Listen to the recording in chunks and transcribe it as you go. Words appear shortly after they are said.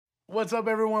What's up,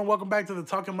 everyone? Welcome back to the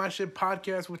Talking My Shit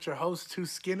podcast with your host, Too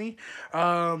Skinny.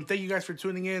 Thank you guys for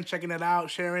tuning in, checking it out,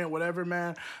 sharing it, whatever,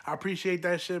 man. I appreciate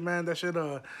that shit, man. That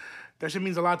shit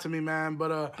means a lot to me, man.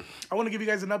 But I want to give you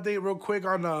guys an update real quick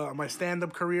on my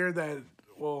stand-up career.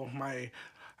 My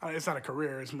it's not a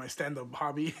career; it's my stand-up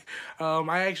hobby.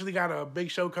 I actually got a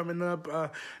big show coming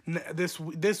up this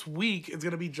week. It's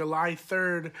gonna be July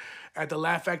 3rd at the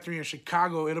Laugh Factory in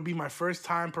Chicago. It'll be my first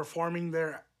time performing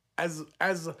there as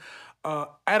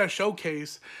at a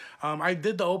showcase. I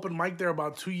did the open mic there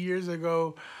about 2 years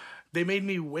ago. They made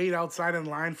me wait outside in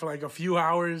line for like a few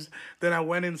hours. Then I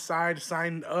went inside,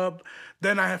 signed up.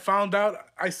 Then I found out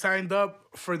I signed up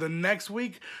for the next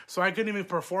week, so I couldn't even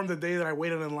perform the day that I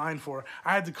waited in line for.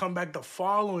 I had to come back the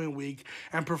following week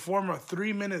and perform a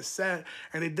 3-minute set,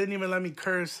 and they didn't even let me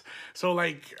curse. So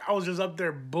like I was just up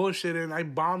there bullshitting. I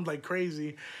bombed like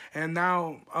crazy, and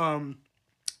now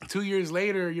 2 years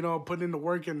later, putting in the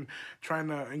work and trying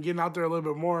to and getting out there a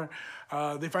little bit more,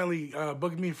 they finally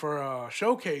booked me for a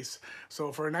showcase.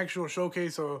 So for an actual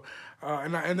showcase,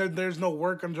 and then there's no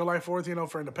work on July 4th,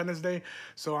 for Independence Day.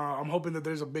 So I'm hoping that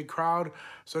there's a big crowd.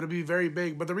 So it'll be very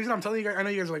big. But the reason I'm telling you guys, I know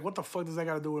you guys are like, what the fuck does that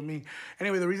got to do with me?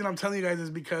 Anyway, the reason I'm telling you guys is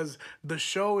because the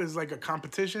show is like a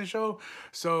competition show.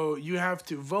 So you have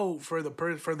to vote for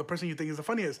for the person you think is the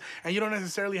funniest, and you don't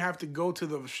necessarily have to go to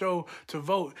the show to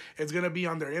vote. It's gonna be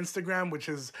on their Instagram, which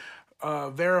is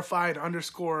verified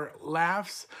underscore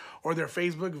laughs, or their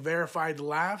Facebook verified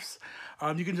laughs.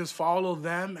 You can just follow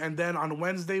them, and then on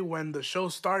Wednesday when the show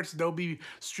starts, they'll be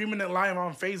streaming it live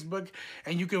on Facebook,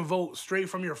 and you can vote straight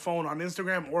from your phone on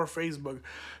Instagram or Facebook.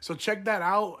 So check that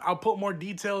out. I'll put more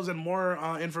details and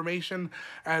more information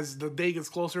as the day gets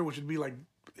closer, which would be like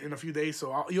in a few days.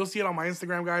 So you'll see it on my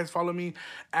Instagram, guys. Follow me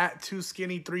at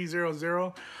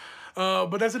 2skinny300.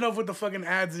 But that's enough with the fucking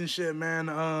ads and shit, man.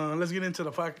 Let's get into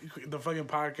the fucking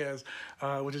podcast,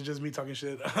 which is just me talking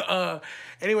shit.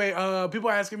 Anyway, people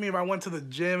asking me if I went to the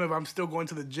gym, if I'm still going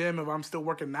to the gym, if I'm still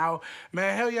working out.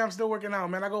 Man, hell yeah, I'm still working out,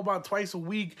 man. I go about twice a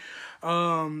week.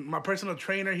 My personal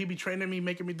trainer, he be training me,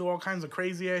 making me do all kinds of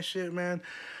crazy ass shit, man.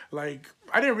 Like,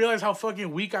 I didn't realize how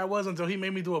fucking weak I was until he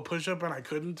made me do a push-up and I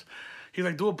couldn't. He's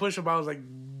like, do a push-up. I was like,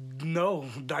 no,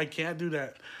 I can't do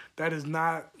that. That is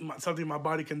not something my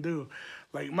body can do.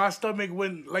 Like, my stomach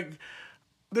wouldn't, like,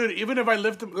 dude, even if I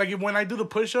lift, like, when I do the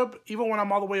push-up, even when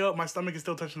I'm all the way up, my stomach is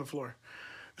still touching the floor.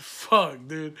 Fuck,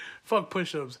 dude. Fuck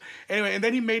push-ups. Anyway, and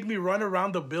then he made me run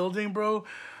around the building, bro.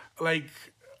 Like,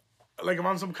 like if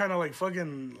I'm some kind of like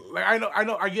fucking like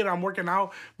I get it, I'm working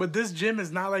out, but this gym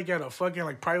is not like at a fucking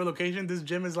like private location. This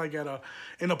gym is like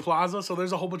in a plaza, so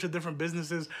there's a whole bunch of different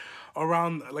businesses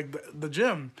around like the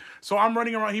gym. So I'm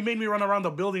running around. He made me run around the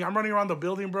building. I'm running around the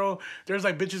building, bro. There's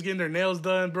like bitches getting their nails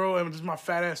done, bro, and just my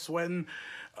fat ass sweating.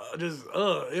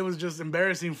 It was just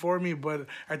embarrassing for me. But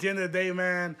at the end of the day,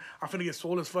 man, I'm finna get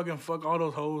swole as fucking fuck all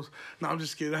those hoes. No, I'm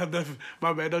just kidding.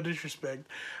 My bad, no disrespect.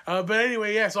 But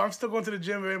anyway, yeah. So I'm still going to the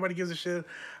gym. If anybody gives a shit,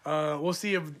 we'll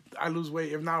see if I lose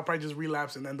weight. If not, I'll probably just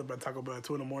relapse and end up at Taco Bell at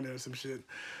 2 in the morning or some shit.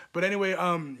 But anyway,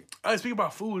 speaking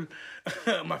about food,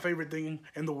 my favorite thing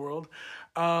in the world.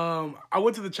 I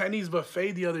went to the Chinese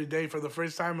buffet the other day for the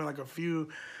first time in like a few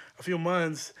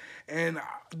months, and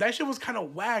that shit was kind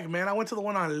of whack, man. I went to the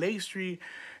one on Lake Street,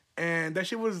 and that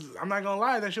shit was, I'm not gonna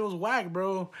lie, that shit was whack,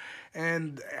 bro.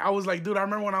 And I was like, dude, I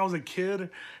remember when I was a kid,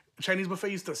 Chinese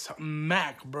buffet used to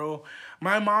smack, bro.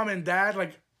 My mom and dad,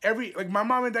 my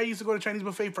mom and dad used to go to Chinese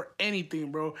buffet for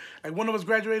anything, bro. Like, one of us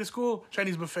graduated school,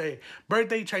 Chinese buffet.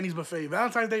 Birthday, Chinese buffet.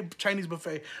 Valentine's Day, Chinese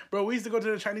buffet. Bro, we used to go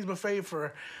to the Chinese buffet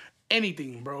for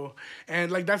anything, bro.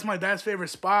 And like, that's my dad's favorite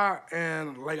spot,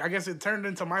 and like, I guess it turned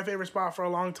into my favorite spot for a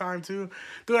long time too.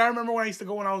 Dude, I remember when I used to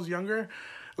go when I was younger.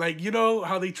 Like, you know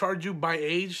how they charge you by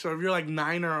age? So if you're like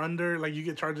 9 or under, like, you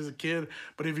get charged as a kid.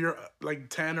 But if you're like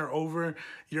 10 or over,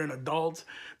 you're an adult.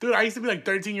 Dude, I used to be like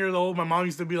 13 years old. My mom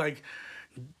used to be like,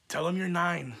 tell them you're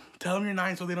 9. Tell them you're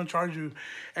 9 so they don't charge you.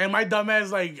 And my dumb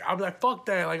ass, like, I'll be like, fuck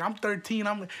that. Like, I'm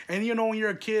 13. And you know, when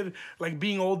you're a kid, like,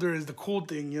 being older is the cool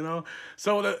thing, you know?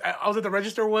 So I was at the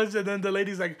register once, and then the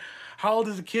lady's like, how old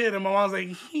is the kid? And my mom's like,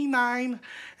 he 9.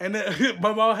 And then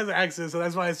my mom has an accent, so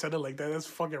that's why I said it like that. That's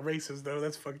fucking racist, though.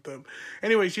 That's fucked up.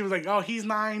 Anyway, she was like, oh, he's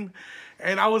 9.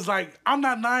 And I was like, I'm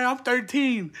not 9, I'm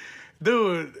 13.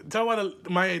 Dude, tell why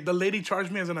the lady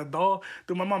charged me as an adult.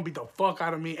 Dude, my mom beat the fuck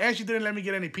out of me. And she didn't let me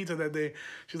get any pizza that day.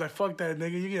 She's like, fuck that,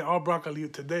 nigga. You get all broccoli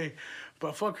today.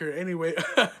 But fuck her. Anyway,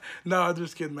 no, I'm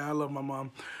just kidding, man. I love my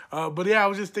mom. But yeah, I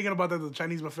was just thinking about that, the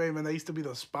Chinese buffet, man. That used to be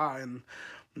the spot. And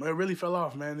it really fell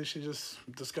off, man. This shit just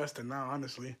disgusting now,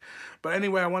 honestly. But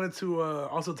anyway, I wanted to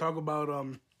also talk about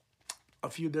a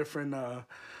few different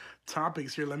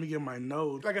topics here. Let me get my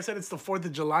notes. Like I said, it's the 4th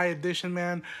of July edition,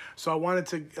 man. So I wanted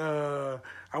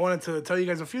to tell you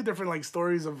guys a few different like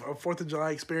stories of 4th of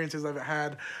July experiences I've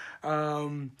had.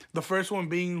 The first one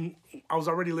being I was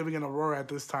already living in Aurora at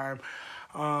this time.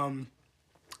 I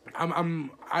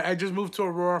just moved to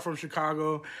Aurora from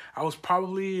Chicago. I was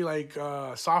probably like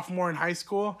sophomore in high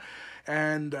school,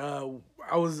 and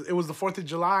it was the 4th of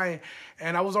July,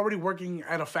 and I was already working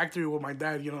at a factory with my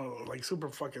dad, you know, like super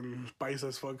fucking spice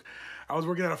as fuck. I was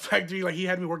working at a factory, like he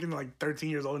had me working like 13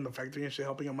 years old in the factory and shit,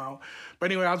 helping him out. But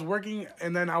anyway, I was working,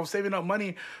 and then I was saving up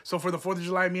money. So for the 4th of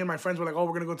July, me and my friends were like, oh,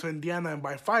 we're gonna go to Indiana and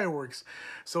buy fireworks.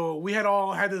 So we had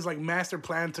all had this like master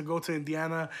plan to go to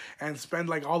Indiana and spend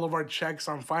like all of our checks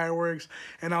on fireworks.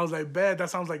 And I was like, bet, that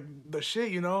sounds like the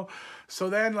shit, you know? So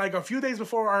then like a few days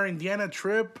before our Indiana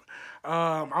trip,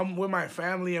 I'm with my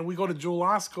family and we go to Jewel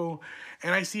Osco,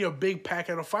 and I see a big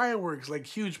packet of fireworks, like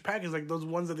huge packets, like those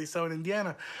ones that they sell in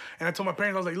Indiana. And I told my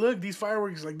parents, I was like, look, these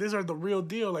fireworks, like these are the real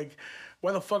deal. Like,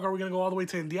 why the fuck are we gonna go all the way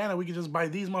to Indiana? We could just buy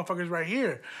these motherfuckers right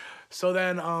here. So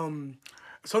then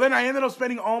I ended up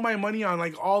spending all my money on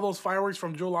like all those fireworks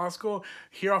from Jewel Osco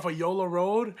here off of Yola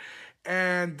Road.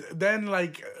 And then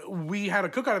like we had a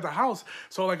cookout at the house,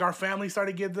 so like our family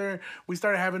started get there. We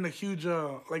started having a huge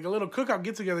like a little cookout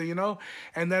get together, you know.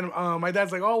 And then my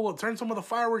dad's like, oh well, turn some of the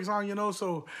fireworks on, you know,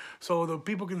 so the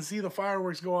people can see the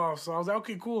fireworks go off. So I was like,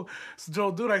 okay, cool. So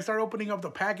dude, I started opening up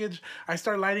the package. I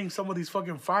started lighting some of these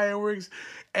fucking fireworks,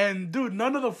 and dude,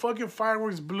 none of the fucking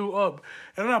fireworks blew up.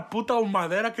 And una puta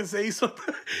madera que se hizo.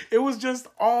 It was just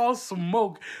all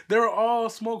smoke. They were all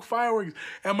smoke fireworks,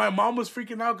 and my mom was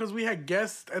freaking out because we had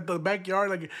guests at the backyard,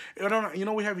 like you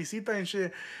know we have visita and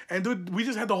shit, and dude, we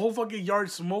just had the whole fucking yard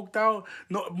smoked out.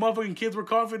 No motherfucking kids were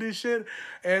coughing and shit,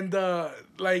 and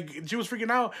like she was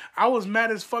freaking out. I was mad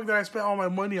as fuck that I spent all my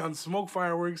money on smoke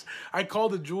fireworks. I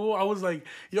called the Jewel. I was like,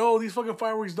 yo, these fucking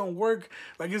fireworks don't work.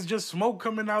 Like it's just smoke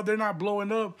coming out. They're not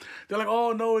blowing up. They're like,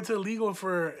 oh no, it's illegal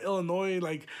for Illinois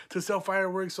like to sell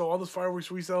fireworks. So all those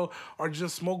fireworks we sell are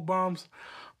just smoke bombs.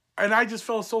 And I just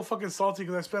felt so fucking salty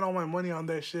because I spent all my money on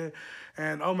that shit.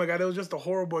 And oh my God, it was just a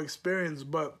horrible experience.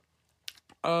 But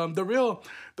the real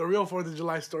 4th of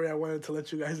July story I wanted to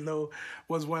let you guys know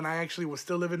was when I actually was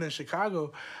still living in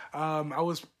Chicago. I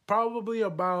was probably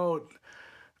about,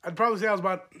 I'd probably say I was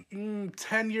about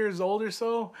 10 years old or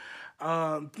so.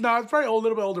 No, I was probably a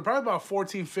little bit older, probably about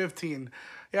 14, 15.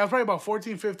 Yeah, I was probably about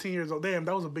 14, 15 years old. Damn,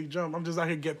 that was a big jump. I'm just out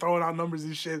here throwing out numbers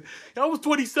and shit. Yeah, I was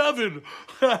 27.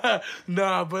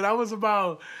 Nah, but I was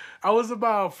about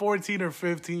 14 or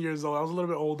 15 years old. I was a little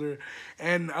bit older.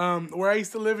 And where I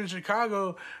used to live in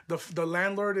Chicago, the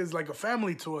landlord is like a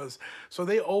family to us. So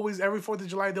they always, every 4th of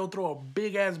July, they'll throw a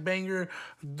big ass banger,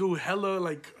 do hella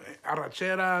like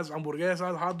arracheras,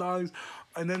 hamburguesas, hot dogs.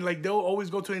 And then like they'll always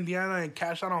go to Indiana and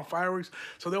cash out on fireworks.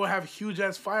 So they would have huge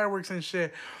ass fireworks and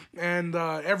shit. And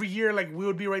every year like we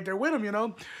would be right there with them, you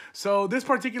know. So this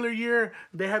particular year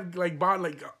they had like bought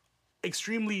like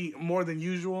extremely more than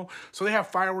usual. So they have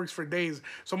fireworks for days.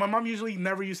 So my mom usually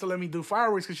never used to let me do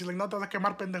fireworks because she's like, no te vas a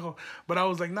quemar, pendejo. But I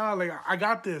was like, nah, like I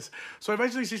got this. So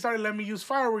eventually she started letting me use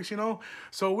fireworks, you know.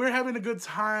 So we're having a good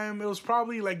time. It was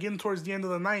probably like getting towards the end of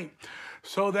the night.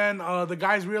 So then the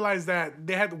guys realized that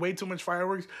they had way too much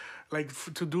fireworks like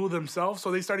to do themselves,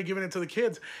 so they started giving it to the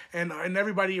kids and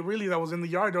everybody really that was in the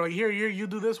yard. They're like, here, you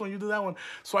do this one, you do that one.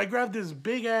 So I grabbed this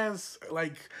big ass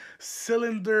like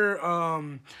cylinder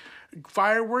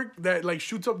firework that like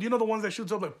shoots up, you know, the ones that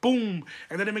shoots up like boom,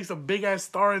 and then it makes a big ass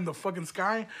star in the fucking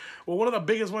sky. Well, one of the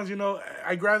biggest ones, you know,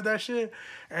 I grabbed that shit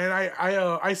and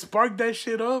I sparked that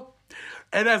shit up.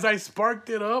 And as I sparked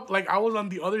it up, like I was on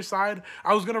the other side,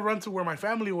 I was gonna run to where my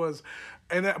family was,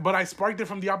 but I sparked it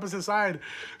from the opposite side.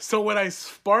 So when I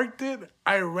sparked it,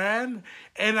 I ran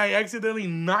and I accidentally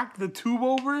knocked the tube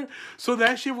over. So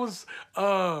that shit was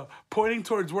pointing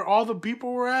towards where all the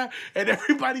people were at, and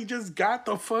everybody just got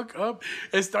the fuck up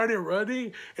and started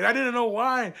running, and I didn't know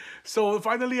why. So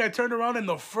finally I turned around and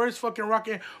the first fucking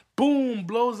rocket, boom,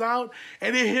 blows out,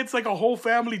 and it hits like a whole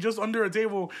family just under a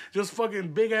table, just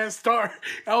fucking big ass star.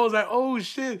 I was like, oh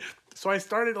shit. So I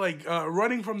started like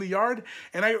running from the yard,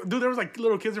 and there was like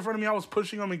little kids in front of me. I was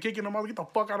pushing them and kicking them. I was like, get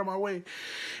the fuck out of my way.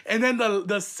 And then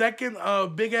the second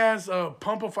big ass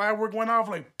pump of firework went off,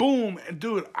 like boom, and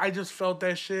dude, I just felt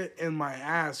that shit in my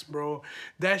ass, bro.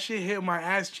 That shit hit my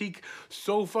ass cheek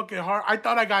so fucking hard. I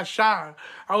thought I got shot.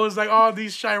 I was like, oh,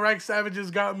 these Chirac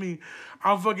savages got me.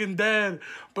 I'm fucking dead.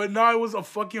 But no, it was a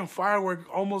fucking firework.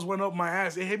 Almost went up my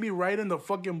ass. It hit me right in the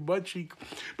fucking butt cheek.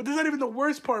 But that's not even the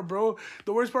worst part, bro.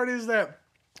 The worst part is that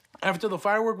after the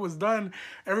firework was done,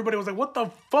 everybody was like, "What the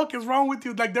fuck is wrong with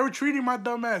you?" Like they were treating my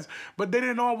dumb ass, but they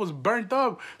didn't know I was burnt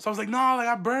up. So I was like, "No, like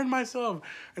I burned myself."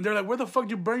 And they're like, "Where the fuck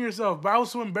did you burn yourself?" But I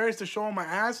was so embarrassed to show them my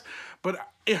ass, but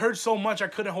it hurt so much I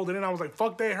couldn't hold it in. I was like,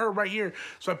 "Fuck, they hurt right here."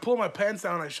 So I pulled my pants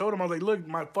down. And I showed them. I was like, "Look,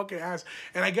 my fucking ass."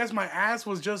 And I guess my ass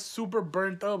was just super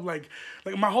burnt up. Like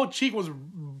my whole cheek was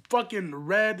fucking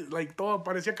red. Like todo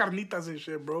parecía carnitas and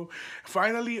shit, bro.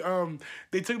 Finally,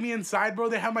 they took me inside, bro.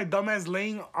 They had my dumb ass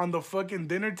laying on the fucking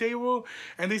dinner table,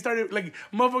 and they started like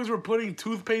motherfuckers were putting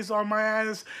toothpaste on my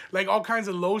ass, like all kinds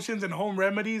of lotions and home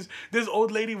remedies. This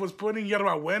old lady was putting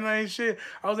yerba buena and shit.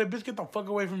 I was like, "Bitch, get the fuck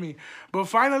away from me." But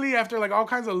finally, after like all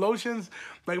kinds of lotions,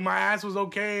 like my ass was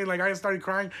okay. Like I started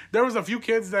crying. There was a few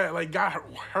kids that like got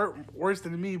hurt worse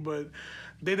than me, but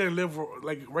they didn't live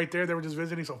like right there. They were just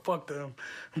visiting, so fuck them.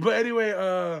 But anyway,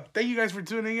 thank you guys for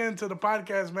tuning in to the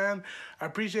podcast, man. I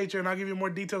appreciate you, and I'll give you more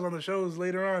details on the shows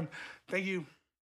later on. Thank you.